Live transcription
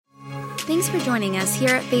Thanks for joining us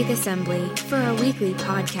here at Faith Assembly for our weekly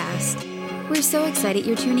podcast. We're so excited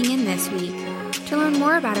you're tuning in this week. To learn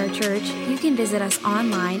more about our church, you can visit us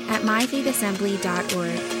online at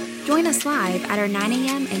myfaithassembly.org. Join us live at our 9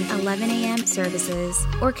 a.m. and 11 a.m. services,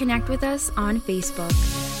 or connect with us on Facebook.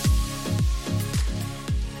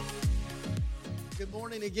 Good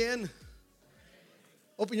morning again.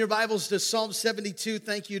 Open your Bibles to Psalm 72.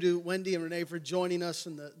 Thank you to Wendy and Renee for joining us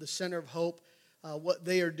in the Center of Hope, what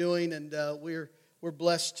they are doing, and we're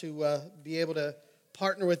blessed to be able to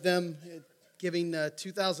partner with them, giving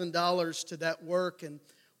 $2,000 to that work and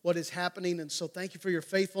what is happening. And so thank you for your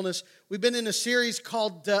faithfulness. We've been in a series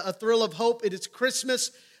called A Thrill of Hope. It is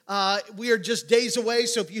Christmas. We are just days away,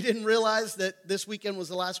 so if you didn't realize that this weekend was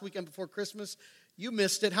the last weekend before Christmas, you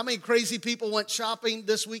missed it. How many crazy people went shopping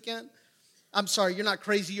this weekend? I'm sorry, you're not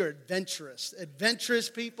crazy, you're adventurous. Adventurous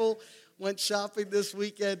people went shopping this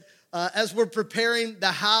weekend. As we're preparing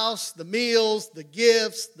the house, the meals, the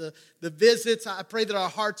gifts, the visits, I pray that our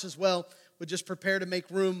hearts as well would just prepare to make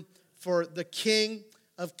room for the King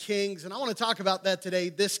of Kings. And I want to talk about that today,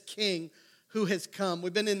 this King who has come.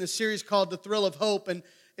 We've been in this series called The Thrill of Hope, and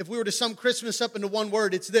if we were to sum Christmas up into one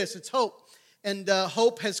word, it's this, it's hope. And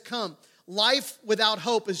hope has come. Life without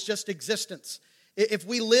hope is just existence. If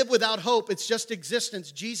we live without hope, it's just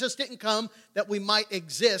existence. Jesus didn't come that we might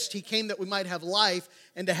exist. He came that we might have life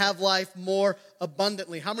and to have life more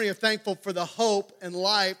abundantly. How many are thankful for the hope and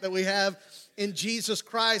life that we have in Jesus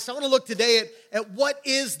Christ? I want to look today at what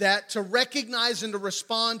is that, to recognize and to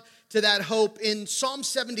respond to that hope. In Psalm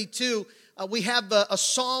 72, we have a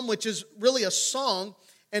psalm which is really a song,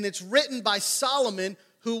 and it's written by Solomon,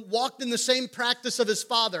 who walked in the same practice of his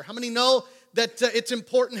father. How many know that it's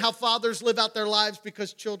important how fathers live out their lives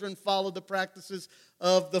because children follow the practices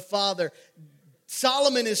of the father?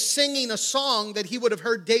 Solomon is singing a song that he would have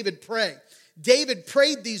heard David pray. David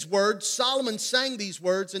prayed these words, Solomon sang these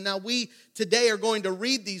words, and now we today are going to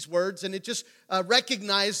read these words, and it just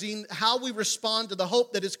recognizing how we respond to the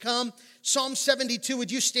hope that has come. Psalm 72,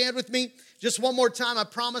 would you stand with me? Just one more time. I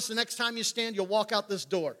promise the next time you stand, you'll walk out this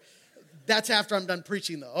door. That's after I'm done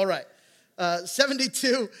preaching, though. All right.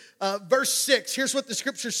 72, verse 6. Here's what the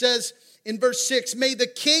scripture says in verse 6. May the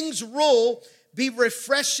king's rule be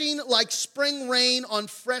refreshing like spring rain on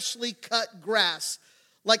freshly cut grass,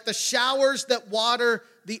 like the showers that water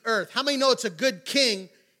the earth. How many know it's a good king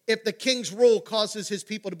if the king's rule causes his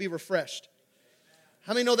people to be refreshed?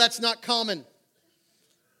 How many know that's not common?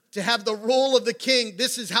 To have the rule of the king,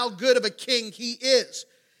 this is how good of a king he is.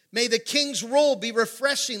 May the king's rule be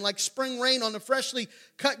refreshing like spring rain on the freshly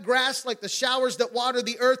cut grass, like the showers that water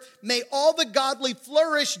the earth. May all the godly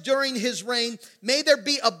flourish during his reign. May there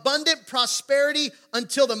be abundant prosperity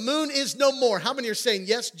until the moon is no more. How many are saying,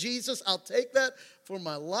 yes, Jesus, I'll take that for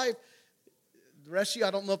my life? The rest of you,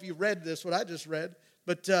 I don't know if you read this, what I just read,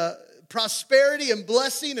 but prosperity and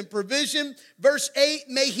blessing and provision. Verse 8,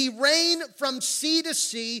 may he reign from sea to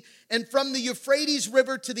sea and from the Euphrates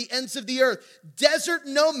River to the ends of the earth. Desert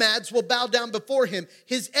nomads will bow down before him.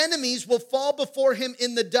 His enemies will fall before him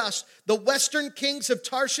in the dust. The western kings of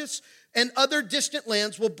Tarshish and other distant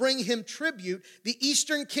lands will bring him tribute. The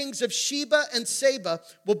eastern kings of Sheba and Seba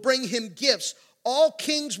will bring him gifts. All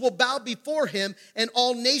kings will bow before him, and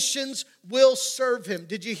all nations will serve him.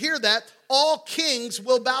 Did you hear that? All kings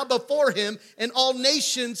will bow before him, and all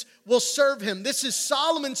nations will serve him. This is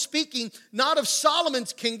Solomon speaking, not of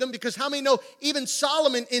Solomon's kingdom, because how many know even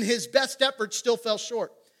Solomon in his best efforts still fell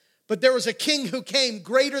short? But there was a king who came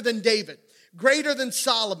greater than David, greater than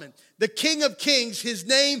Solomon. The King of Kings, his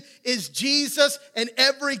name is Jesus, and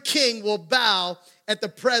every king will bow at the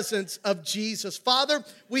presence of Jesus. Father,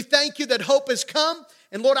 we thank you that hope has come.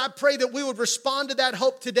 And Lord, I pray that we would respond to that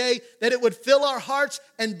hope today, that it would fill our hearts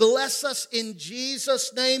and bless us in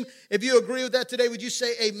Jesus' name. If you agree with that today, would you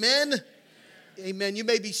say amen? Amen. Amen. You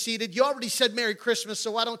may be seated. You already said Merry Christmas,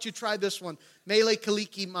 so why don't you try this one? Mele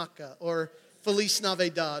Kalikimaka or Feliz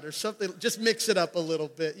Navidad or something. Just mix it up a little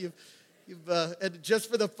bit. And just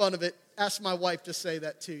for the fun of it, ask my wife to say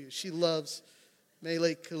that to you. She loves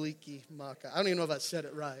Mele Kaliki Maka. I don't even know if I said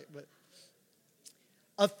it right, but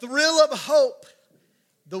a thrill of hope.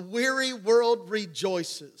 The weary world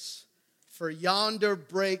rejoices, for yonder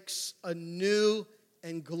breaks a new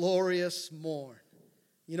and glorious morn.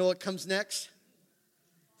 You know what comes next?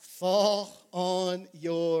 Fall on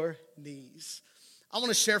your knees. I want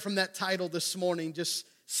to share from that title this morning, just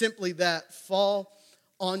simply that, fall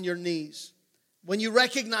on your knees. When you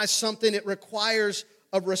recognize something, it requires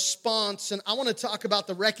a response. And I want to talk about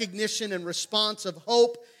the recognition and response of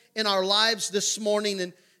hope in our lives this morning.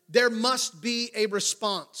 And there must be a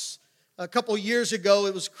response. A couple years ago,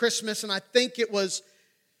 it was Christmas, and I think it was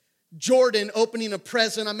Jordan opening a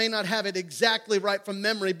present. I may not have it exactly right from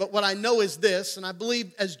memory, but what I know is this, and I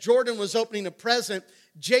believe as Jordan was opening a present,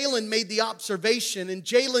 Jalen made the observation, and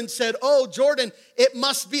Jalen said, "Oh, Jordan, it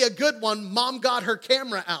must be a good one. Mom got her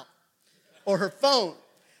camera out or her phone."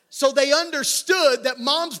 So they understood that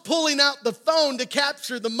mom's pulling out the phone to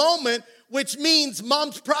capture the moment, which means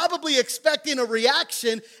mom's probably expecting a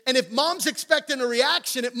reaction. And if mom's expecting a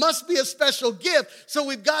reaction, it must be a special gift. So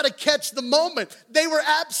we've got to catch the moment. They were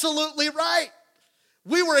absolutely right.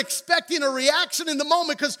 We were expecting a reaction in the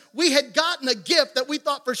moment because we had gotten a gift that we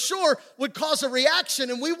thought for sure would cause a reaction,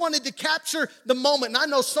 and we wanted to capture the moment. And I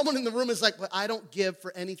know someone in the room is like, "Well, I don't give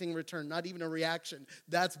for anything in return, not even a reaction."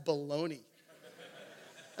 That's baloney.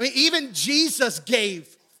 I mean, even Jesus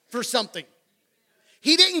gave for something.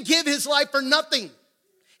 He didn't give his life for nothing.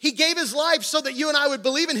 He gave his life so that you and I would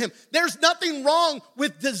believe in him. There's nothing wrong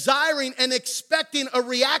with desiring and expecting a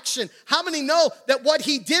reaction. How many know that what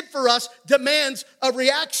he did for us demands a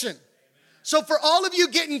reaction? So for all of you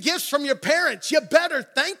getting gifts from your parents, you better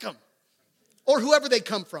thank them. Or whoever they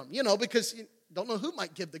come from, because you don't know who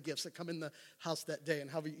might give the gifts that come in the house that day and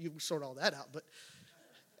how you sort all that out. But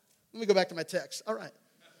let me go back to my text. All right.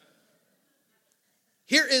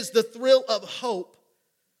 Here is the thrill of hope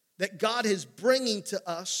that God is bringing to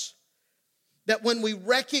us, that when we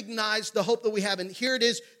recognize the hope that we have, and here it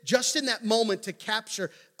is, just in that moment to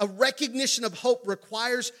capture, a recognition of hope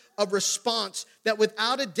requires a response that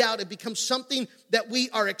without a doubt it becomes something that we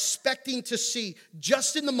are expecting to see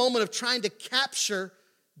just in the moment of trying to capture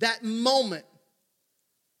that moment.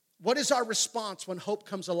 What is our response when hope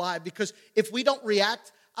comes alive? Because if we don't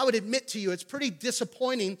react, I would admit to you, it's pretty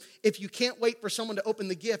disappointing if you can't wait for someone to open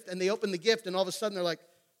the gift, and they open the gift, and all of a sudden they're like,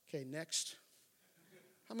 "Okay, next."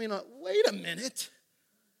 I mean, wait a minute.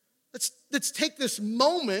 Let's take this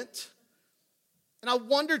moment. And I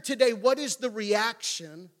wonder today, what is the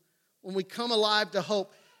reaction when we come alive to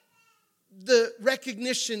hope? The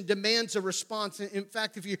recognition demands a response. In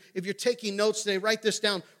fact, if you're taking notes today, write this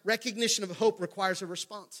down. Recognition of hope requires a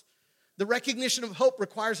response. The recognition of hope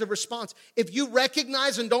requires a response. If you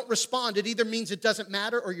recognize and don't respond, it either means it doesn't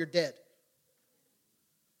matter or you're dead.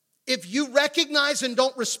 If you recognize and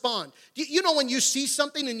don't respond, you know when you see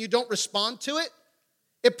something and you don't respond to it,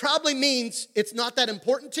 it probably means it's not that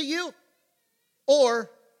important to you,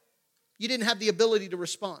 or you didn't have the ability to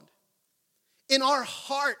respond. In our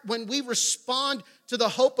heart, when we respond to the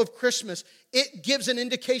hope of Christmas, it gives an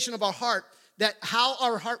indication of our heart, that how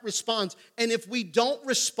our heart responds. And if we don't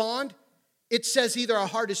respond, it says either our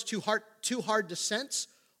heart is too hard to sense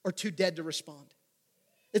or too dead to respond.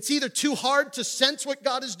 It's either too hard to sense what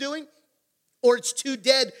God is doing, or it's too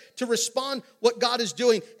dead to respond what God is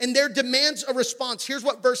doing. And there demands a response. Here's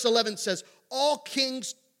what verse 11 says. All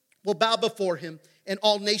kings will bow before him, and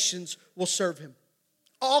all nations will serve him.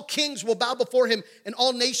 All kings will bow before him, and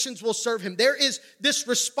all nations will serve him. There is this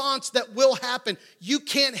response that will happen. You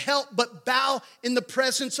can't help but bow in the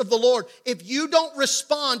presence of the Lord. If you don't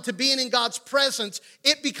respond to being in God's presence,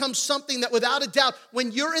 it becomes something that without a doubt,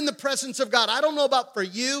 when you're in the presence of God, I don't know about for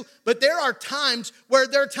you, but there are times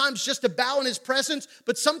just to bow in his presence,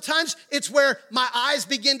 but sometimes it's where my eyes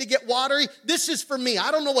begin to get watery. This is for me.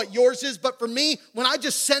 I don't know what yours is, but for me, when I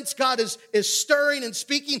just sense God is stirring and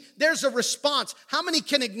speaking, there's a response. How many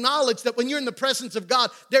can acknowledge that when you're in the presence of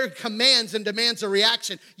God, there are commands and demands a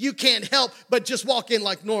reaction? You can't help but just walk in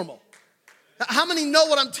like normal. How many know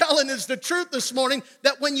what I'm telling is the truth this morning?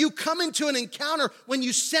 That when you come into an encounter, when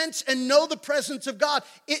you sense and know the presence of God,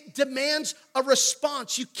 it demands a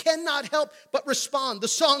response. You cannot help but respond. The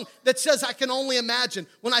song that says, I can only imagine,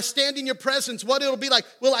 when I stand in your presence, what it'll be like.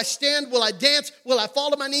 Will I stand? Will I dance? Will I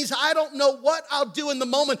fall to my knees? I don't know what I'll do in the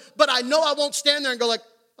moment, but I know I won't stand there and go like,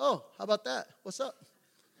 oh, how about that? What's up?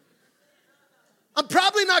 I'm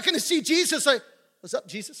probably not going to see Jesus like, what's up,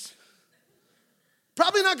 Jesus?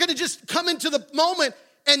 Probably not going to just come into the moment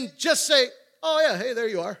and just say, oh yeah, hey, there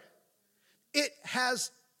you are. It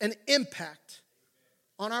has an impact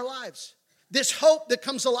on our lives. This hope that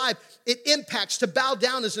comes alive, it impacts. To bow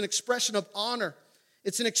down is an expression of honor.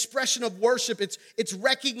 It's an expression of worship. It's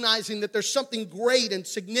recognizing that there's something great and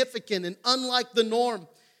significant and unlike the norm.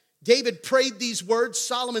 David prayed these words.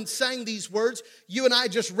 Solomon sang these words. You and I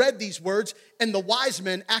just read these words, and the wise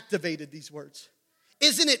men activated these words.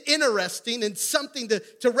 Isn't it interesting and something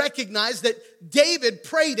to recognize that David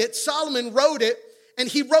prayed it, Solomon wrote it, and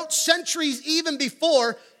he wrote centuries even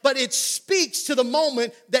before, but it speaks to the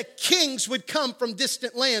moment that kings would come from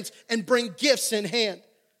distant lands and bring gifts in hand.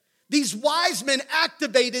 These wise men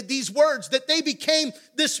activated these words, that they became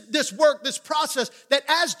this work, this process, that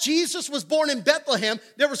as Jesus was born in Bethlehem,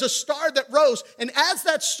 there was a star that rose. And as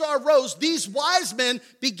that star rose, these wise men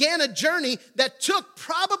began a journey that took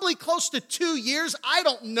probably close to 2 years. I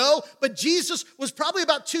don't know, but Jesus was probably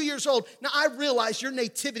about 2 years old. Now, I realize your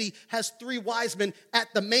nativity has 3 wise men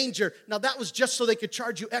at the manger. Now, that was just so they could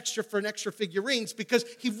charge you extra for an extra figurines, because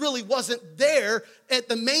he really wasn't there at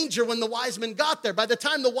the manger when the wise men got there. By the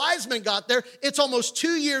time the wise men got there, it's almost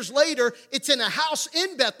 2 years later. It's in a house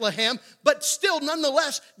in Bethlehem, but still,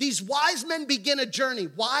 nonetheless, these wise men begin a journey.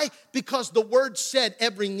 Why? Because the word said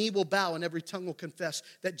every knee will bow and every tongue will confess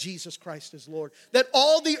that Jesus Christ is Lord. That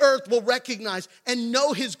all the earth will recognize and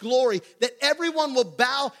know his glory. That everyone will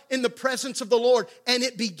bow in the presence of the Lord. And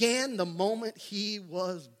it began the moment he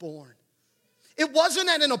was born. It wasn't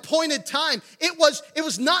at an appointed time. It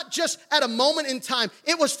was not just at a moment in time.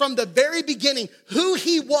 It was from the very beginning who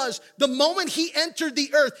he was. The moment he entered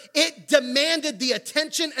the earth, it demanded the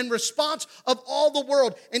attention and response of all the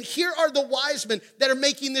world. And here are the wise men that are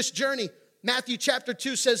making this journey. Matthew chapter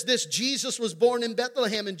 2 says this: Jesus was born in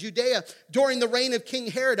Bethlehem in Judea during the reign of King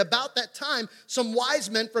Herod. About that time, some wise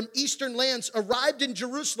men from eastern lands arrived in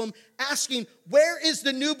Jerusalem asking, "Where is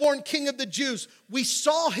the newborn King of the Jews? We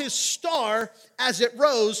saw his star as it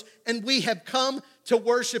rose, and we have come to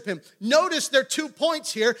worship him." Notice there are 2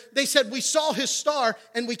 points here. They said, we saw his star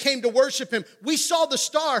and we came to worship him. We saw the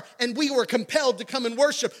star and we were compelled to come and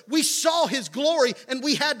worship. We saw his glory and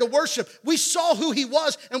we had to worship. We saw who he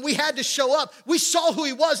was and we had to show up. We saw who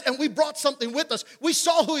he was and we brought something with us. We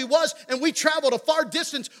saw who he was and we traveled a far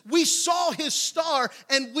distance. We saw his star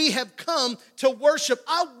and we have come to worship.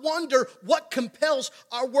 I wonder what compels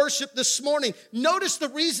our worship this morning. Notice the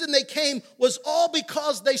reason they came was all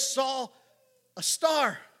because they saw a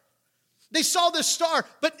star. They saw this star.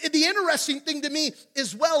 But the interesting thing to me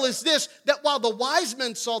as well is this, that while the wise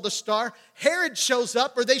men saw the star, Herod shows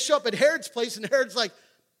up, or they show up at Herod's place, and Herod's like,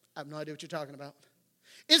 I have no idea what you're talking about.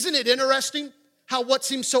 Isn't it interesting how what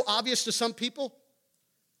seems so obvious to some people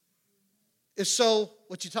is so,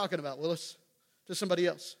 what you talking about, Willis? To somebody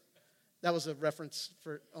else. That was a reference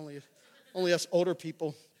for only us older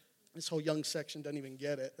people. This whole young section doesn't even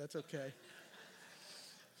get it. That's okay.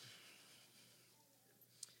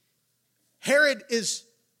 Herod is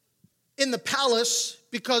in the palace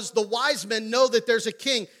because the wise men know that there's a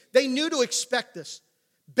king. They knew to expect this.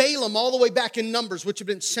 Balaam, all the way back in Numbers, which had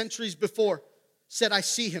been centuries before, said, I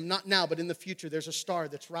see him, not now, but in the future. There's a star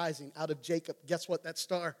that's rising out of Jacob. Guess what? That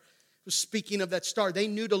star was speaking of that star. They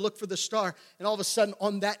knew to look for the star. And all of a sudden,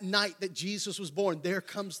 on that night that Jesus was born, there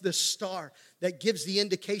comes this star that gives the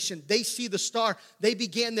indication. They see the star. They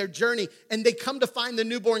began their journey, and they come to find the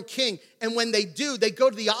newborn king. And when they do, they go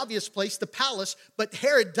to the obvious place, the palace. But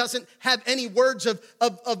Herod doesn't have any words of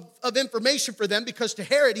information for them, because to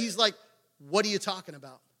Herod, he's like, what are you talking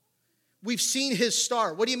about? We've seen his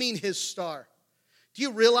star. What do you mean his star? Do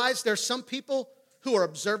you realize there's some people who are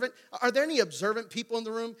observant? Are there any observant people in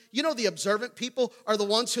the room? You know, the observant people are the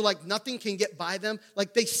ones who, like, nothing can get by them.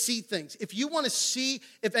 Like, they see things. If you want to see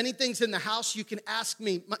if anything's in the house, you can ask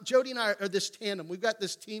me. Jody and I are this tandem. We've got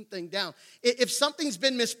this team thing down. If something's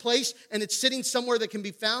been misplaced and it's sitting somewhere that can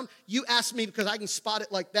be found, you ask me, because I can spot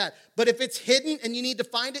it like that. But if it's hidden and you need to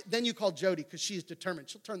find it, then you call Jody, because she's determined.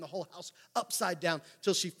 She'll turn the whole house upside down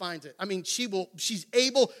till she finds it. I mean, she's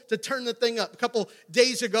able to turn the thing up. A couple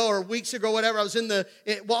days ago or weeks ago, whatever, I was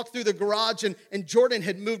walked through the garage, and Jordan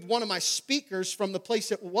had moved one of my speakers from the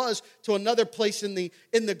place it was to another place in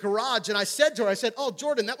the garage. And I said to her, oh,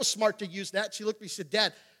 Jordan, that was smart to use that. She looked at me and said,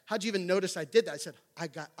 Dad, how'd you even notice I did that? I said, I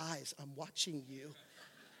got eyes. I'm watching you.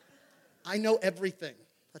 I know everything.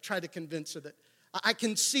 I tried to convince her that I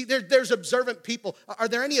can see. There's observant people. Are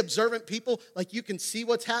there any observant people? Like, you can see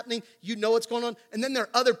what's happening. You know what's going on. And then there are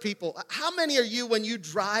other people. How many are you when you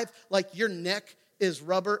drive, like, your neck is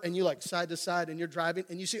rubber and you, like, side to side and you're driving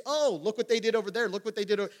and you see, oh, look what they did over there. Look what they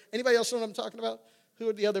did over. Anybody else know what I'm talking about? Who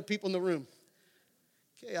are the other people in the room?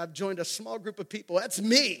 Okay, I've joined a small group of people. That's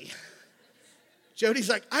me. Jody's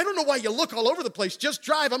like, I don't know why you look all over the place. Just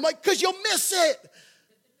drive. I'm like, because you'll miss it.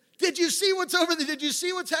 Did you see what's over there? Did you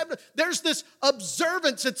see what's happening? There's this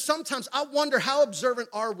observance that sometimes I wonder, how observant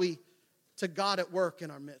are we to God at work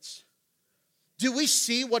in our midst? Do we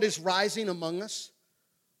see what is rising among us?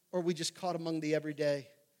 Or are we just caught among the everyday,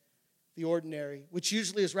 the ordinary, which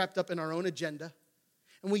usually is wrapped up in our own agenda?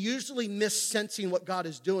 And we usually miss sensing what God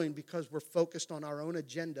is doing because we're focused on our own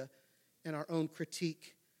agenda and our own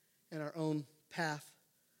critique and our own path.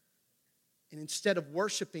 And instead of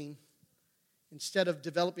worshiping, instead of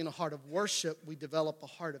developing a heart of worship, we develop a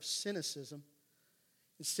heart of cynicism.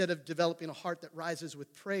 Instead of developing a heart that rises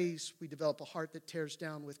with praise, we develop a heart that tears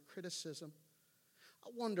down with criticism.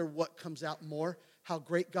 I wonder what comes out more, how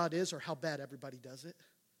great God is or how bad everybody does it.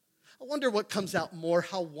 I wonder what comes out more,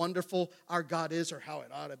 how wonderful our God is or how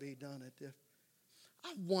it ought to be done.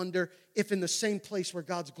 I wonder if in the same place where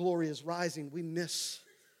God's glory is rising, we miss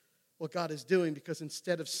what God is doing, because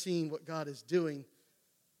instead of seeing what God is doing,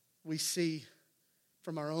 we see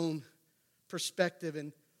from our own perspective.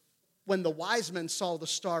 And when the wise men saw the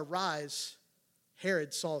star rise,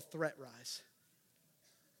 Herod saw a threat rise.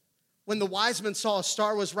 When the wise men saw a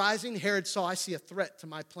star was rising, Herod saw, I see a threat to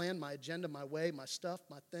my plan, my agenda, my way, my stuff,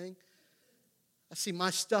 my thing. I see my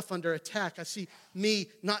stuff under attack. I see me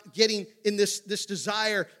not getting in this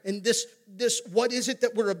desire and this. What is it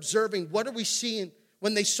that we're observing? What are we seeing?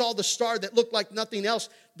 When they saw the star that looked like nothing else,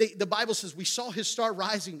 the Bible says, we saw his star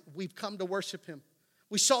rising. We've come to worship him.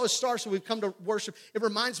 We saw his star, so we've come to worship. It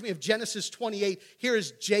reminds me of Genesis 28. Here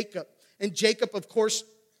is Jacob. And Jacob, of course,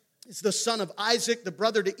 is the son of Isaac, the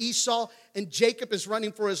brother to Esau. And Jacob is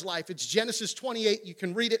running for his life. It's Genesis 28. You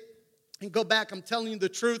can read it and go back. I'm telling you the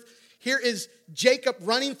truth. Here is Jacob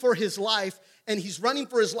running for his life. And he's running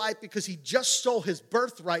for his life because he just stole his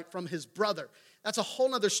birthright from his brother. That's a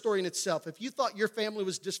whole other story in itself. If you thought your family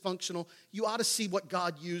was dysfunctional, you ought to see what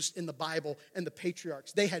God used in the Bible and the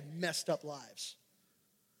patriarchs. They had messed up lives.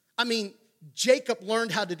 I mean, Jacob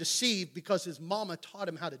learned how to deceive because his mama taught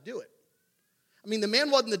him how to do it. I mean, the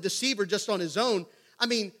man wasn't the deceiver just on his own. I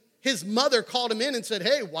mean, his mother called him in and said,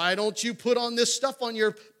 hey, why don't you put on this stuff on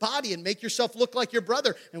your body and make yourself look like your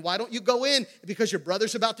brother? And why don't you go in? Because your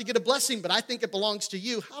brother's about to get a blessing, but I think it belongs to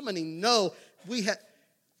you. How many know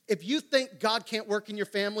if you think God can't work in your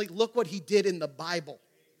family, look what he did in the Bible.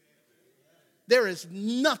 There is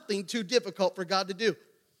nothing too difficult for God to do.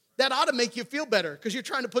 That ought to make you feel better because you're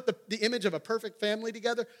trying to put the image of a perfect family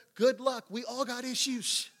together. Good luck. We all got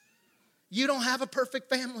issues. You don't have a perfect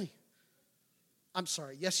family. I'm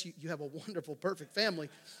sorry. Yes, you have a wonderful, perfect family.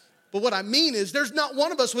 But what I mean is there's not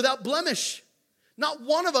one of us without blemish. Not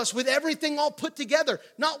one of us with everything all put together.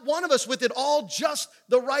 Not one of us with it all just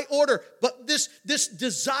the right order. But this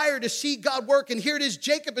desire to see God work. And here it is.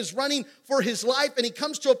 Jacob is running for his life and he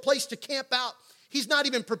comes to a place to camp out. He's not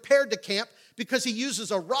even prepared to camp because he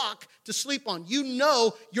uses a rock to sleep on. You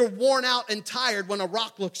know you're worn out and tired when a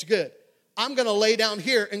rock looks good. I'm going to lay down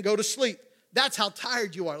here and go to sleep. That's how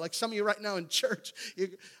tired you are. Like some of you right now in church.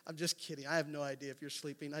 I'm just kidding. I have no idea if you're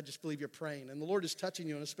sleeping. I just believe you're praying. And the Lord is touching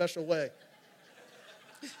you in a special way.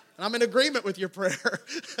 And I'm in agreement with your prayer.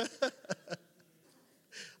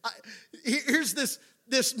 Here's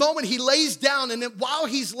this moment. He lays down, and then while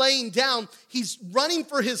he's laying down, he's running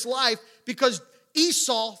for his life because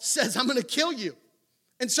Esau says, I'm going to kill you.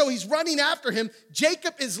 And so he's running after him.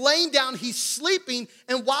 Jacob is laying down. He's sleeping.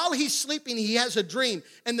 And while he's sleeping, he has a dream.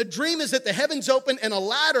 And the dream is that the heavens open and a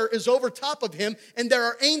ladder is over top of him. And there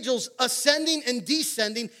are angels ascending and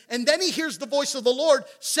descending. And then he hears the voice of the Lord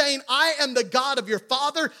saying, I am the God of your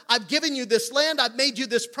father. I've given you this land. I've made you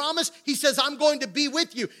this promise. He says, I'm going to be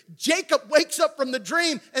with you. Jacob wakes up from the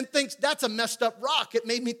dream and thinks, that's a messed up rock. It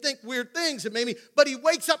made me think weird things. But he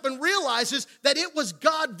wakes up and realizes that it was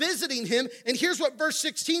God visiting him. And here's what verse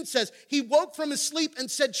 16 says. He woke from his sleep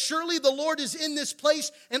and said, surely the Lord is in this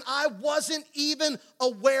place, and I wasn't even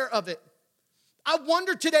aware of it. I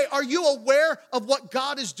wonder today, are you aware of what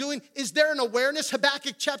God is doing? Is there an awareness?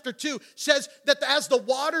 Habakkuk chapter 2 says that as the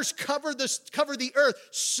waters cover the earth,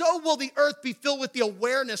 so will the earth be filled with the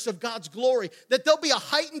awareness of God's glory. That there'll be a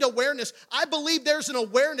heightened awareness. I believe there's an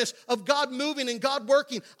awareness of God moving and God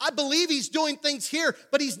working. I believe he's doing things here,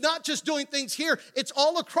 but he's not just doing things here. It's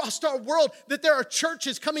all across our world that there are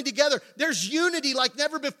churches coming together. There's unity like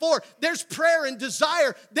never before. There's prayer and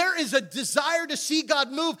desire. There is a desire to see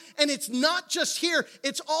God move, and it's not just here,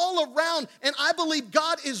 it's all around. And I believe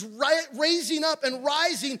God is raising up and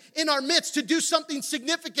rising in our midst to do something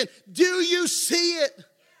significant. Do you see it?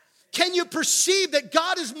 Can you perceive that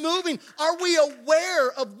God is moving? Are we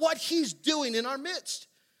aware of what he's doing in our midst?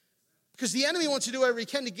 Because the enemy wants to do whatever he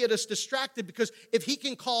can to get us distracted, because if he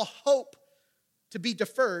can call hope to be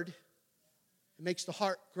deferred, it makes the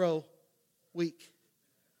heart grow weak.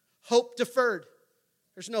 Hope deferred.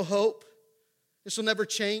 There's no hope. This will never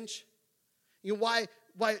change. You know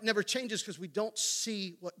why it never changes? Because we don't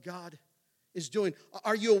see what God is doing.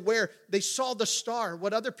 Are you aware? They saw the star,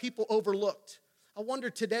 what other people overlooked. I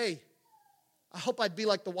wonder today, I hope I'd be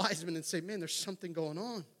like the wise men and say, man, there's something going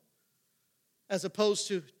on. As opposed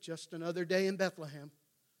to just another day in Bethlehem.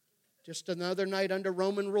 Just another night under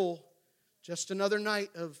Roman rule. Just another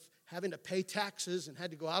night of having to pay taxes and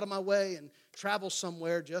had to go out of my way and travel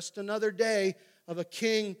somewhere. Just another day of a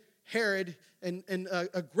king Herod and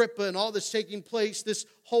Agrippa and all this taking place, this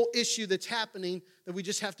whole issue that's happening, that we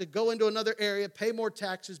just have to go into another area, pay more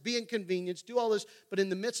taxes, be inconvenienced, do all this. But in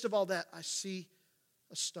the midst of all that, I see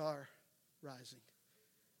a star rising.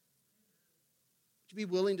 Would you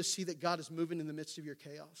be willing to see that God is moving in the midst of your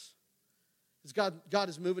chaos? As God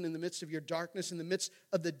is moving in the midst of your darkness, in the midst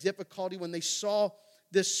of the difficulty. When they saw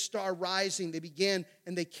this star rising, they began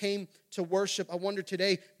and they came to worship. I wonder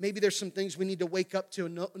today, maybe there's some things we need to wake up to.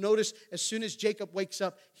 And notice, as soon as Jacob wakes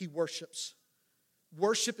up, he worships.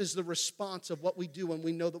 Worship is the response of what we do when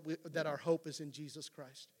we know that our hope is in Jesus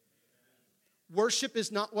Christ. Worship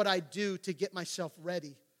is not what I do to get myself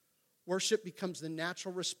ready. Worship becomes the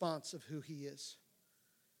natural response of who he is.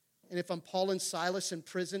 And if I'm Paul and Silas in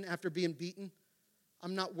prison after being beaten,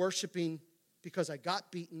 I'm not worshiping because I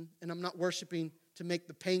got beaten, and I'm not worshiping to make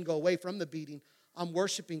the pain go away from the beating. I'm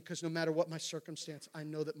worshiping because no matter what my circumstance, I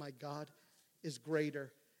know that my God is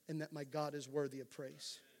greater and that my God is worthy of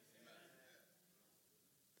praise.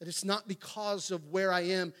 That it's not because of where I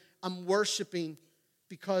am. I'm worshiping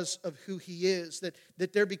because of who he is.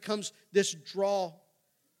 That there becomes this draw.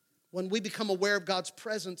 When we become aware of God's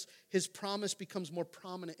presence, his promise becomes more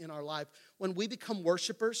prominent in our life. When we become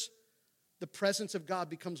worshipers, the presence of God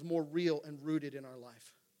becomes more real and rooted in our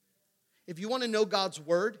life. If you want to know God's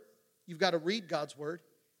word, you've got to read God's word,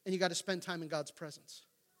 and you've got to spend time in God's presence.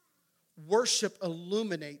 Worship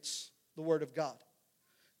illuminates the word of God.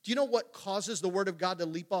 Do you know what causes the word of God to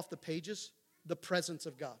leap off the pages? The presence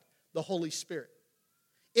of God, the Holy Spirit.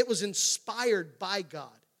 It was inspired by God.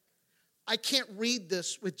 I can't read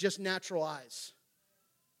this with just natural eyes.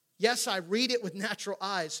 Yes, I read it with natural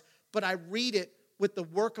eyes, but I read it with the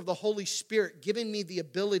work of the Holy Spirit, giving me the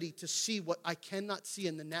ability to see what I cannot see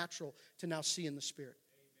in the natural to now see in the Spirit.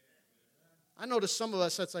 I know to some of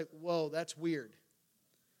us that's like, whoa, that's weird.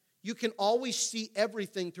 You can always see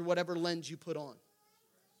everything through whatever lens you put on.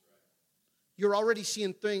 You're already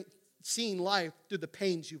seeing life through the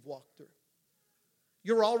pains you've walked through.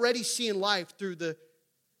 You're already seeing life through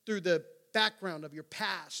the background of your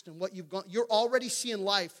past and what you've gone. You're already seeing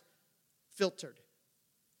life filtered.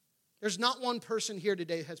 There's not one person here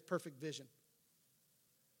today that has perfect vision.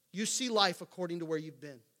 You see life according to where you've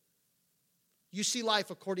been. You see life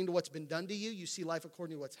according to what's been done to you. You see life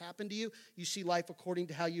according to what's happened to you. You see life according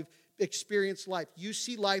to how you've experienced life. You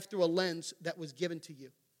see life through a lens that was given to you.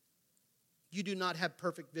 You do not have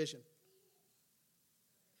perfect vision.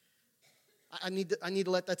 I need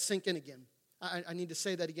to let that sink in again. I need to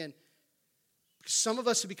say that again. Some of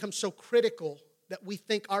us have become so critical that we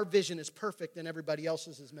think our vision is perfect and everybody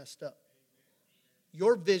else's is messed up.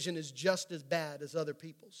 Your vision is just as bad as other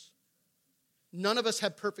people's. None of us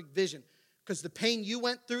have perfect vision because the pain you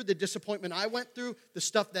went through, the disappointment I went through, the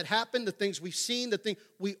stuff that happened, the things we've seen,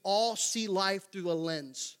 we all see life through a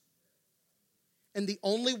lens. And the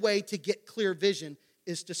only way to get clear vision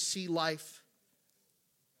is to see life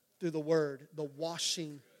through the Word, the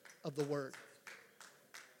washing of the Word.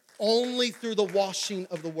 Only through the washing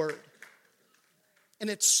of the Word. And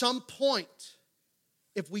at some point,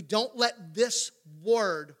 if we don't let this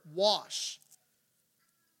Word wash,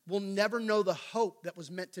 we'll never know the hope that was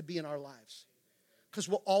meant to be in our lives. Because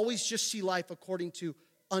we'll always just see life according to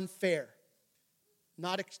unfair,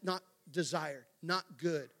 not desired, not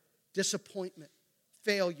good, disappointment,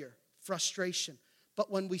 failure, frustration.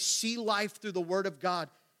 But when we see life through the Word of God,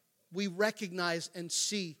 we recognize and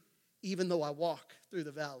see, even though I walk through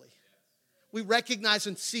the valley. We recognize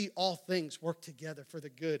and see all things work together for the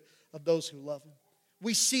good of those who love Him.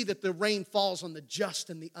 We see that the rain falls on the just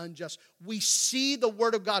and the unjust. We see the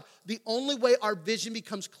Word of God. The only way our vision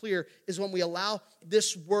becomes clear is when we allow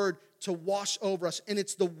this Word to wash over us. And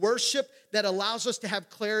it's the worship that allows us to have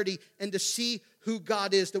clarity and to see who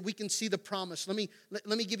God is, that we can see the promise. Let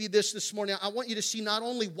me give you this morning. I want you to see not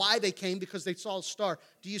only why they came, because they saw a star.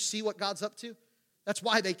 Do you see what God's up to? That's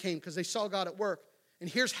why they came, because they saw God at work. And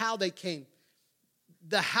here's how they came.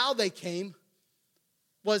 The how they came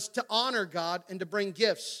was to honor God and to bring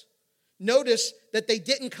gifts. Notice that they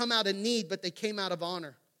didn't come out of need, but they came out of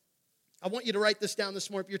honor. I want you to write this down this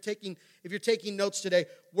morning if you're taking notes today.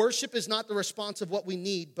 Worship is not the response of what we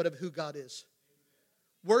need, but of who God is.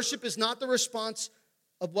 Worship is not the response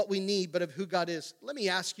of what we need, but of who God is. Let me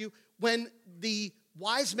ask you, when the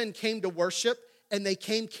wise men came to worship and they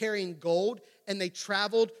came carrying gold and they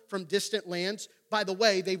traveled from distant lands, by the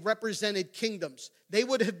way, they represented kingdoms. They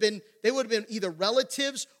would have been either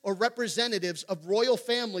relatives or representatives of royal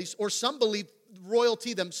families, or some believe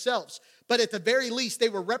royalty themselves. But at the very least, they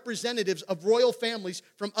were representatives of royal families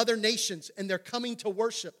from other nations, and they're coming to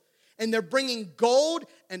worship. And they're bringing gold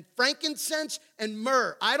and frankincense and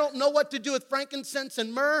myrrh. I don't know what to do with frankincense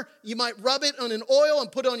and myrrh. You might rub it on an oil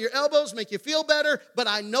and put it on your elbows, make you feel better, but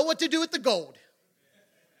I know what to do with the gold.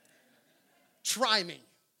 Try me.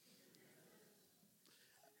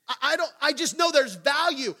 I just know there's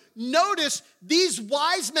value. Notice these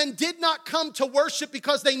wise men did not come to worship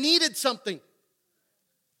because they needed something.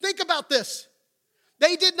 Think about this.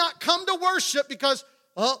 They did not come to worship because,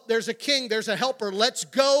 oh, there's a king, there's a helper. Let's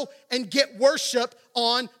go and get worship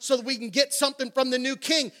on so that we can get something from the new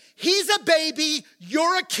king. He's a baby,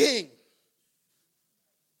 you're a king.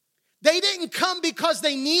 They didn't come because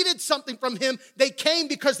they needed something from him. They came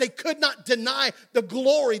because they could not deny the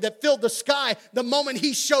glory that filled the sky the moment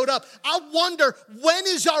he showed up. I wonder, when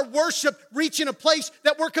is our worship reaching a place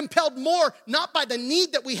that we're compelled more, not by the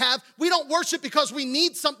need that we have. We don't worship because we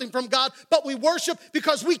need something from God, but we worship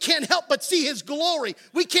because we can't help but see his glory.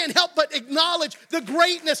 We can't help but acknowledge the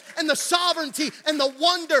greatness and the sovereignty and the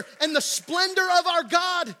wonder and the splendor of our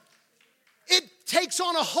God. It takes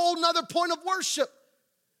on a whole nother point of worship.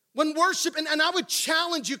 When worship, and I would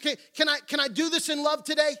challenge you, can I do this in love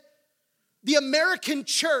today? The American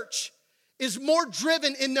church is more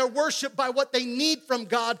driven in their worship by what they need from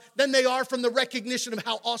God than they are from the recognition of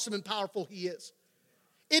how awesome and powerful he is.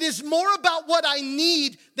 It is more about what I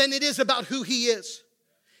need than it is about who he is.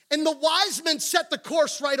 And the wise men set the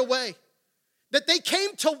course right away. That they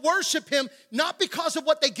came to worship him not because of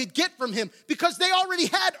what they could get from him, because they already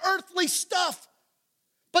had earthly stuff.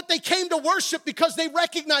 But they came to worship because they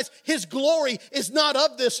recognized his glory is not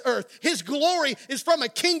of this earth. His glory is from a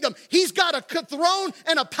kingdom. He's got a throne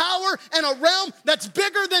and a power and a realm that's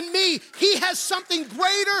bigger than me. He has something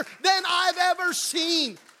greater than I've ever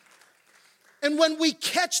seen. And when we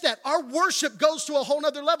catch that, our worship goes to a whole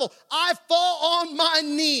nother level. I fall on my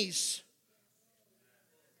knees.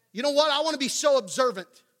 You know what? I want to be so observant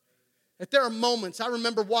that there are moments. I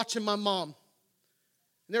remember watching my mom.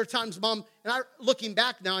 And there are times looking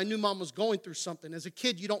back now, I knew mom was going through something. As a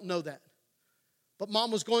kid, you don't know that. But mom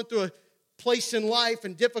was going through a place in life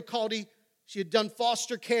and difficulty. She had done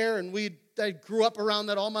foster care, and I grew up around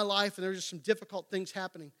that all my life, and there were just some difficult things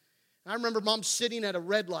happening. And I remember mom sitting at a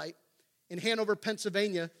red light in Hanover,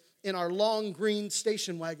 Pennsylvania, in our long green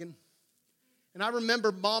station wagon. And I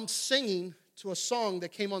remember mom singing to a song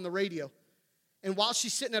that came on the radio. And while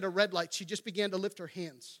she's sitting at a red light, she just began to lift her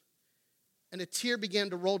hands. And a tear began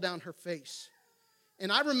to roll down her face.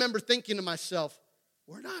 And I remember thinking to myself,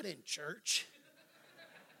 we're not in church.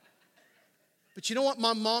 But you know what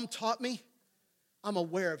my mom taught me? I'm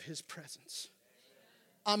aware of his presence.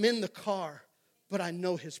 I'm in the car, but I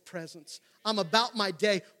know his presence. I'm about my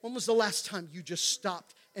day. When was the last time you just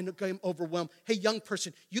stopped and became overwhelmed? Hey, young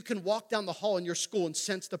person, you can walk down the hall in your school and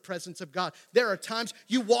sense the presence of God. There are times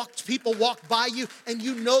people walk by you and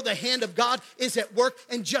you know the hand of God is at work,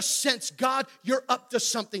 and just sense, God, you're up to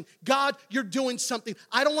something. God, you're doing something.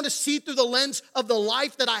 I don't want to see through the lens of the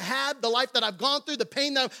life that I had, the life that I've gone through, the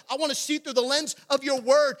pain that I want to see through the lens of your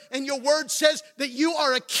word. And your word says that you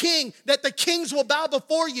are a king, that the kings will bow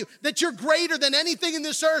before you, that you're greater than anything in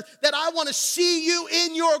this earth, that I want to see you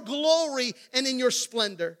in your glory and in your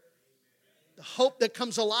splendor. The hope that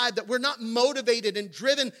comes alive, that we're not motivated and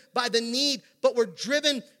driven by the need, but we're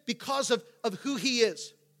driven because of who he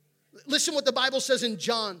is. Listen what the Bible says in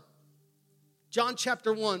John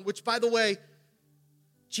chapter 1, which, by the way,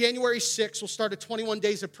 January 6th, we'll start at 21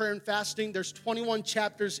 days of prayer and fasting. There's 21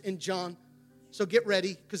 chapters in John. So get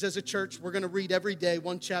ready, because as a church, we're going to read every day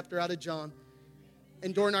one chapter out of John.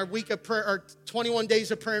 And during our week of prayer, our 21 days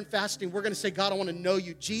of prayer and fasting, we're going to say, God, I want to know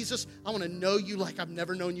you. Jesus, I want to know you like I've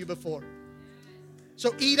never known you before.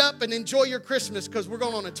 So eat up and enjoy your Christmas, because we're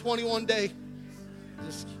going on a 21-day.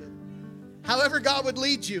 Just kidding. However God would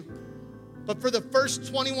lead you. But for the first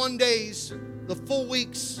 21 days, the full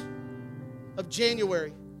weeks of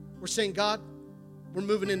January, we're saying, God, we're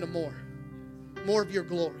moving into more. More of your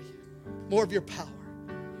glory. More of your power.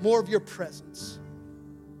 More of your presence.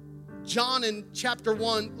 John in chapter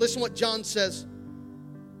 1, listen what John says.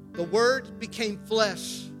 The Word became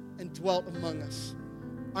flesh and dwelt among us.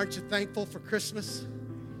 Aren't you thankful for Christmas?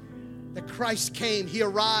 That Christ came, he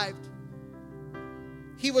arrived.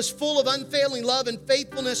 He was full of unfailing love and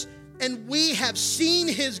faithfulness, and we have seen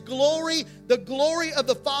his glory, the glory of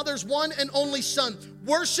the Father's one and only Son.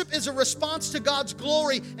 Worship is a response to God's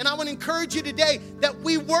glory, and I want to encourage you today that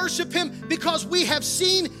we worship him because we have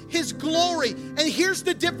seen his glory. And here's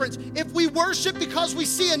the difference. If we worship because we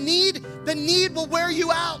see a need, the need will wear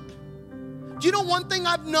you out. Do you know one thing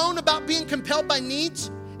I've known about being compelled by needs?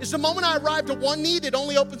 Is the moment I arrive at one need, it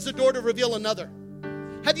only opens the door to reveal another.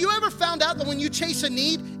 Have you ever found out that when you chase a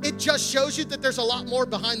need, it just shows you that there's a lot more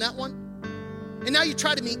behind that one? And now you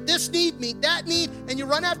try to meet this need, meet that need, and you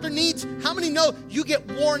run after needs. How many know you get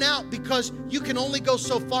worn out because you can only go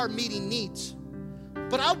so far meeting needs?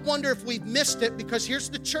 But I wonder if we've missed it, because here's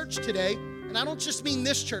the church today, and I don't just mean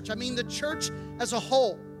this church, I mean the church as a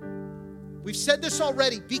whole. We've said this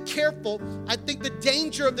already, be careful. I think the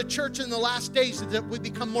danger of the church in the last days is that we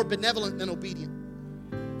become more benevolent than obedient.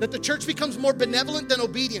 That the church becomes more benevolent than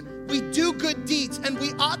obedient. We do good deeds, and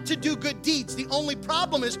we ought to do good deeds. The only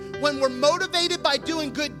problem is when we're motivated by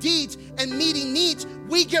doing good deeds and meeting needs,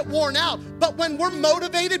 we get worn out. But when we're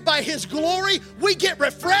motivated by His glory, we get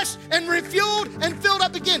refreshed and refueled and filled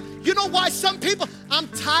up again. You know why some people, I'm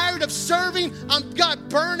tired of serving, I've got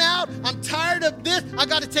burnout, I'm tired of this, I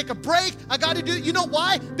got to take a break, I got to do, you know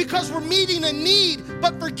why? Because we're meeting a need,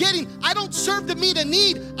 but forgetting, I don't serve to meet a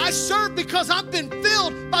need, I serve because I've been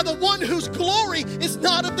filled by the one whose glory is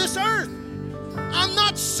not of this earth. I'm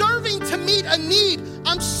not serving to meet a need.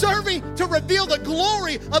 I'm serving to reveal the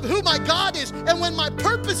glory of who my God is. And when my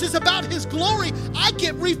purpose is about His glory, I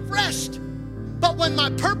get refreshed. But when my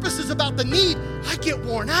purpose is about the need, I get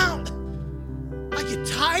worn out. I get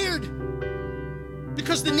tired.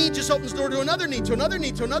 Because the need just opens the door to another need, to another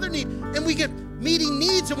need, to another need. And we get meeting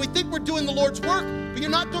needs and we think we're doing the Lord's work, but you're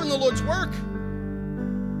not doing the Lord's work.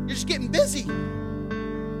 You're just getting busy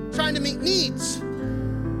trying to meet needs.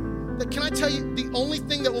 But can I tell you, the only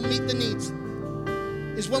thing that will meet the needs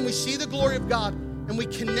is when we see the glory of God and we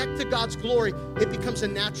connect to God's glory, it becomes a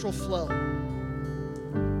natural flow.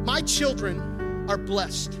 My children are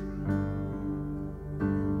blessed.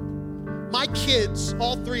 My kids,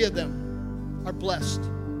 all three of them, are blessed.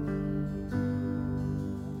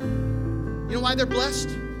 You know why they're blessed?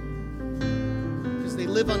 Because they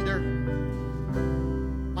live under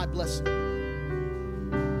my blessing.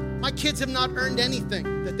 My kids have not earned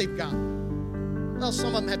anything that they've got. Well,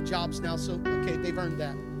 some of them have jobs now, so okay, they've earned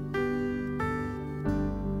that.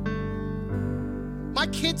 My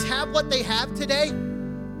kids have what they have today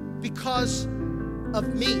because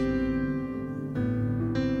of me.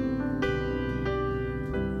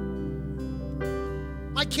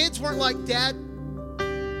 My kids weren't like, Dad,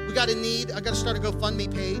 we got a need. I got to start a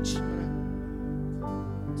GoFundMe page.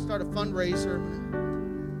 I'm going to start a fundraiser.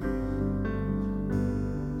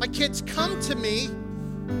 My kids come to me,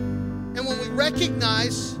 and when we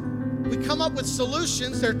recognize, we come up with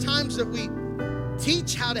solutions. There are times that we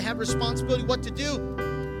teach how to have responsibility, what to do,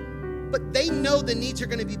 but they know the needs are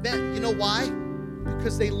going to be met. You know why?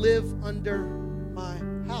 Because they live under my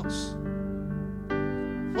house.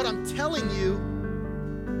 What I'm telling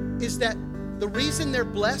you is that the reason they're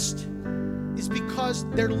blessed is because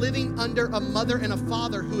they're living under a mother and a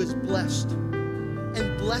father who is blessed,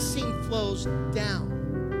 and blessing flows down.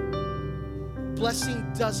 Blessing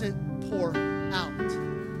doesn't pour out.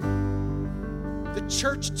 The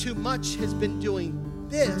church too much has been doing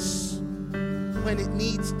this when it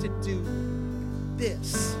needs to do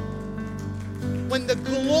this. When the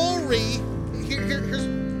glory, here's,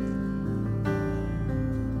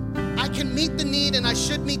 I can meet the need and I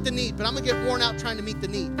should meet the need, but I'm gonna get worn out trying to meet the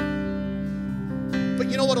need. But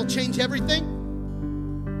you know what'll change everything?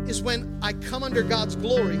 Is when I come under God's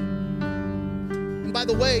glory. And by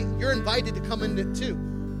the way, you're invited to come in it too.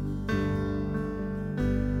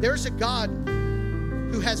 There's a God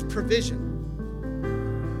who has provision.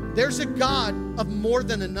 There's a God of more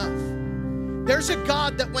than enough. There's a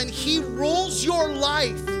God that when He rules your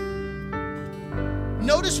life,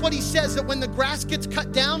 notice what He says, that when the grass gets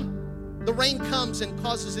cut down, the rain comes and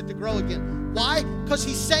causes it to grow again. Why? Because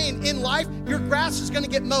He's saying in life, your grass is going to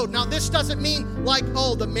get mowed. Now, this doesn't mean like,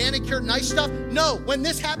 oh, the manicured, nice stuff. No, when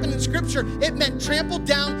this happened in Scripture, it meant trampled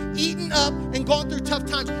down, eaten up, and going through tough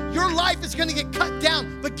times. Your life is going to get cut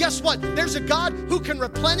down. But guess what? There's a God who can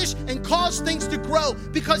replenish and cause things to grow,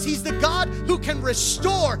 because He's the God who can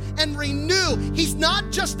restore and renew. He's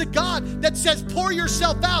not just the God that says, pour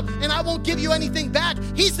yourself out and I won't give you anything back.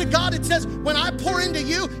 He's the God that says, when I pour into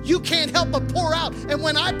you, you can't help but pour out. And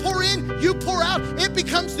when I pour in, you pour out. It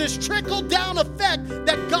becomes this trickle-down effect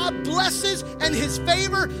that God blesses, and His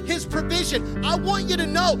favor, His provision. I want you to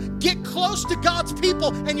know, get close to God's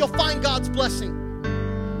people and you'll find God's blessing.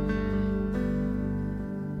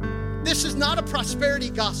 This is not a prosperity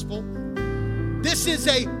gospel. This is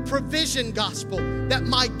a provision gospel, that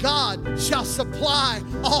my God shall supply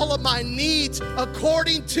all of my needs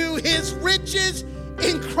according to His riches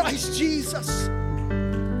in Christ Jesus.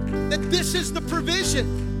 That this is the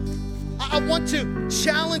provision. I want to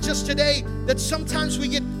challenge us today that sometimes we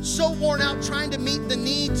get so worn out trying to meet the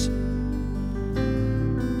needs.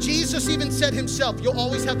 Jesus even said Himself, you'll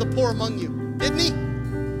always have the poor among you, didn't He?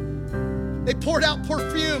 They poured out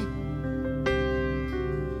perfume.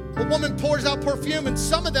 A woman pours out perfume, and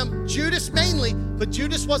some of them, Judas mainly, but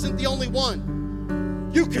Judas wasn't the only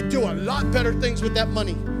one. You could do a lot better things with that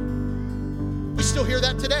money. We still hear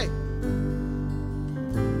that today.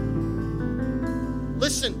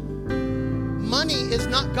 Listen, money is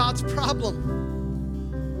not God's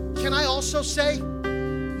problem. Can I also say,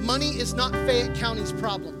 money is not Fayette County's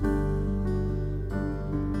problem.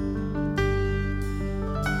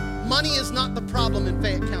 Money is not the problem in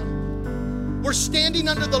Fayette County. We're standing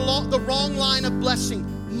under the wrong line of blessing.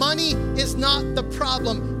 Money is not the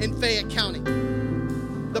problem in Fayette County.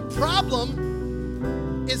 The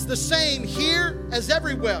problem is the same here as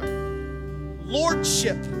everywhere.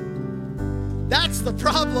 Lordship. That's the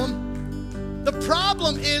problem. The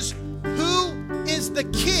problem is, who is the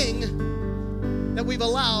king that we've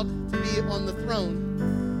allowed to be on the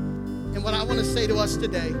throne? And what I want to say to us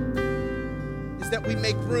today is that we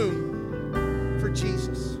make room for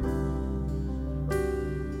Jesus.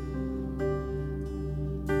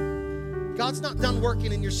 God's not done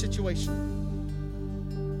working in your situation.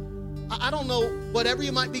 I don't know whatever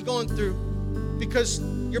you might be going through, because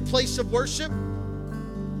your place of worship,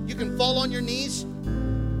 you can fall on your knees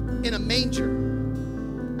in a manger,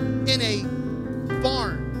 in a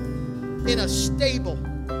barn, in a stable.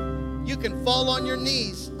 You can fall on your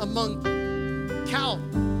knees among cow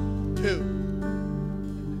poo.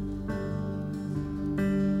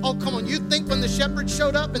 Oh, come on. You think when the shepherds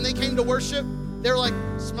showed up and they came to worship, they were like,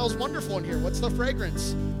 smells wonderful in here. What's the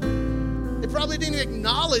fragrance? They probably didn't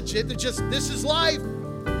acknowledge it. They're just, this is life.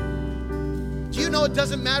 Do you know it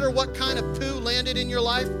doesn't matter what kind of poo landed in your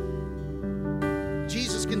life?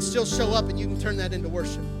 Jesus can still show up and you can turn that into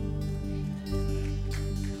worship.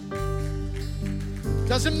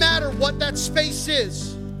 Doesn't matter what that space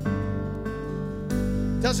is.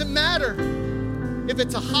 Doesn't matter if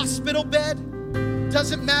it's a hospital bed.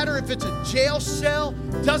 Doesn't matter if it's a jail cell.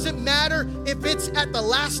 Doesn't matter if it's at the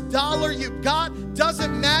last dollar you got.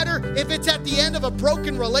 Doesn't matter if it's at the end of a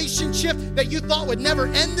broken relationship that you thought would never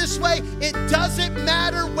end this way. It doesn't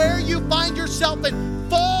matter where you find yourself in.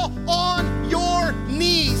 Fall on your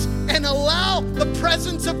knees and allow the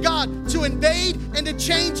presence of God to invade and to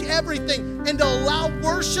change everything, and to allow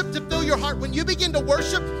worship to fill your heart. When you begin to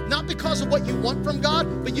worship, not because of what you want from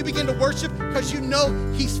God, but you begin to worship because you know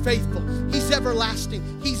He's faithful, He's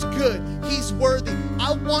everlasting, He's good, He's worthy.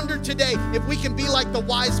 I wonder today if we can be like the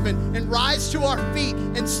wise men and rise to our feet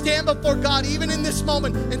and stand before God even in this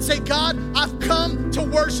moment and say, God, I've come to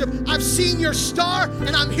worship. I've seen your star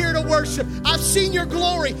and I'm here to worship. I've seen your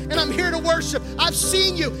glory and I'm here to worship. I've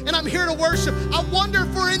seen you and I'm here to worship. I wonder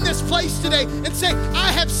if we're in this place today and say,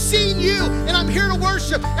 I have seen you and I'm here to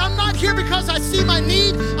worship. I'm not here because I see my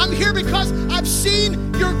need. I'm here because I've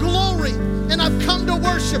seen your glory and I've come to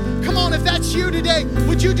worship. Come on, if that's you today,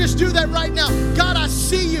 would you just do that right now? God, I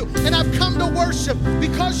see you and I've come to worship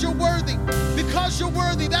because you're worthy. Because you're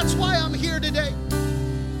worthy. That's why I'm here today.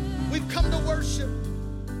 We've come to worship.